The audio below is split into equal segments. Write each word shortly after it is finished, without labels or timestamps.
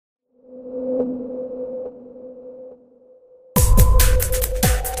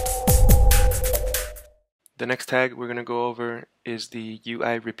The next tag we're going to go over is the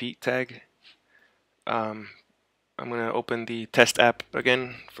UI repeat tag. I'm going to open the test app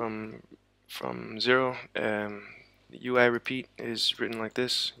again from zero. The UI repeat is written like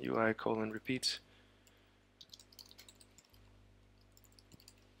this: UI colon repeats.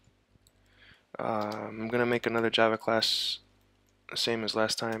 I'm going to make another Java class, the same as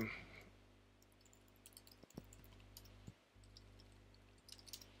last time.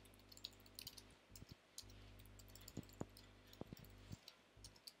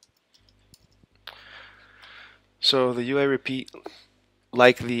 So the UI repeat,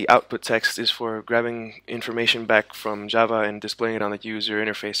 like the output text, is for grabbing information back from Java and displaying it on the user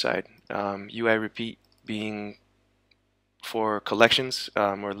interface side. UI repeat being for collections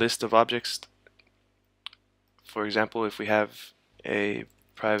or list of objects. For example, if we have a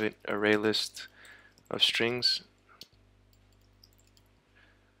private array list of strings,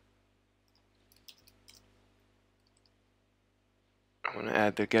 I'm going to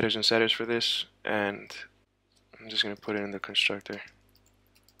add the getters and setters for this, and I'm just going to put it in the constructor.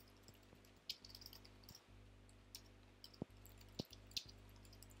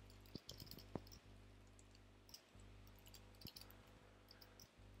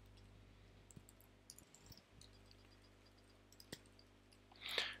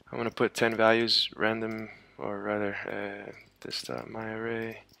 I'm going to put 10 values random, or rather this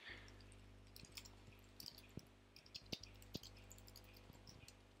myArray.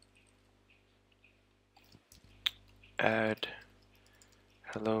 Add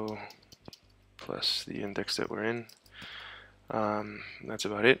hello plus the index that we're in. That's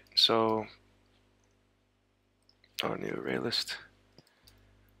about it. So on the array list,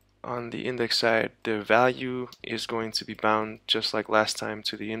 on the index side, the value is going to be bound just like last time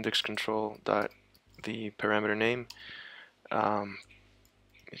to the index control dot the parameter name.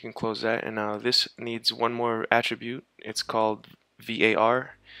 You can close that, and now this needs one more attribute. It's called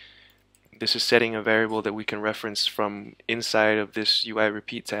var. This is setting a variable that we can reference from inside of this UI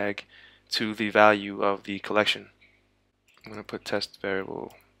repeat tag to the value of the collection. I'm going to put test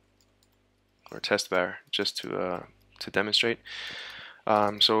variable or test var just to demonstrate.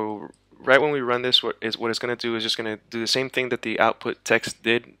 So right when we run this, what it's going to do is just going to do the same thing that the output text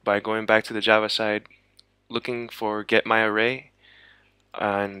did by going back to the Java side, looking for get my array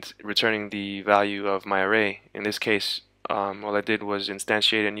and returning the value of my array. In this case, all I did was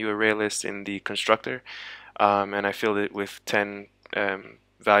instantiate a new array list in the constructor, and I filled it with 10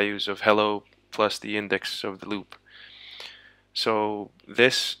 values of hello plus the index of the loop. So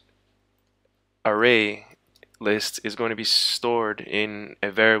this array list is going to be stored in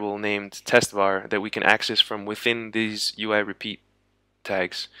a variable named testVar that we can access from within these UI repeat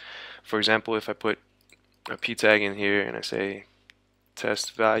tags. For example, if I put a p tag in here and I say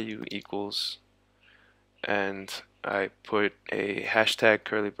test value equals, and I put a hashtag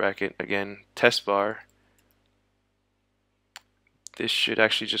curly bracket again testVar, this should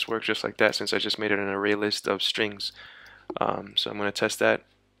actually just work just like that since I just made it an array list of strings. So I'm going to test that,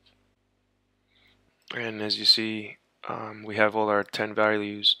 and as you see, we have all our 10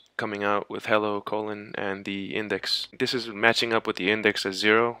 values coming out with hello colon and the index. This is matching up with the index as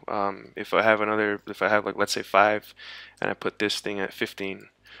 0. If I have like, let's say 5, and I put this thing at 15,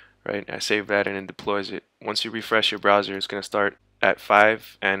 right? I save that and it deploys it. Once you refresh your browser, it's going to start at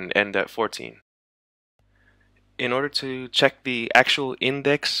 5 and end at 14. In order to check the actual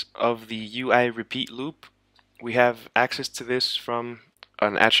index of the UI repeat loop, we have access to this from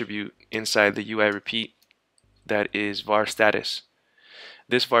an attribute inside the UI repeat that is var status.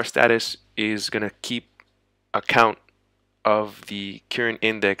 This var status is going to keep a count of the current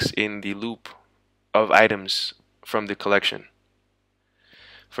index in the loop of items from the collection.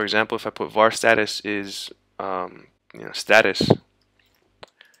 For example, if I put var status is status,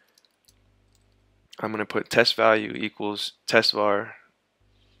 I'm going to put test value equals test var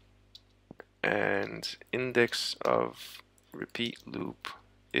and index of repeat loop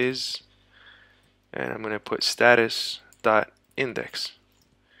is, and I'm going to put status dot index.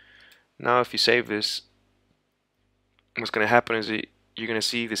 Now if you save this, what's going to happen is that you're going to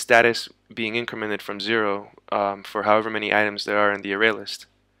see the status being incremented from 0 for however many items there are in the array list.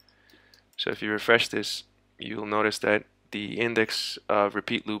 So if you refresh this, you'll notice that the index of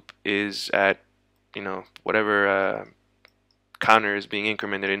repeat loop is at whatever counter is being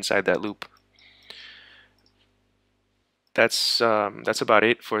incremented inside that loop. That's about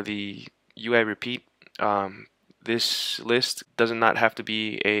it for the UI repeat. This list does not have to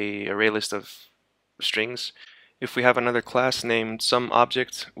be an array list of strings. If we have another class named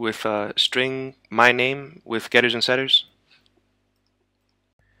someObject with a string my name with getters and setters,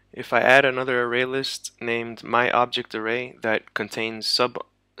 If I add another array list named myObjectArray that contains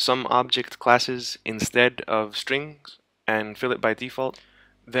some object classes instead of strings and fill it by default,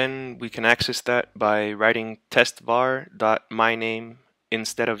 then we can access that by writing testvar.myname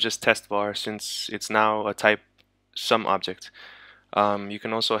instead of just testvar, since it's now a type some object. You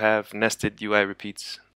can also have nested UI repeats.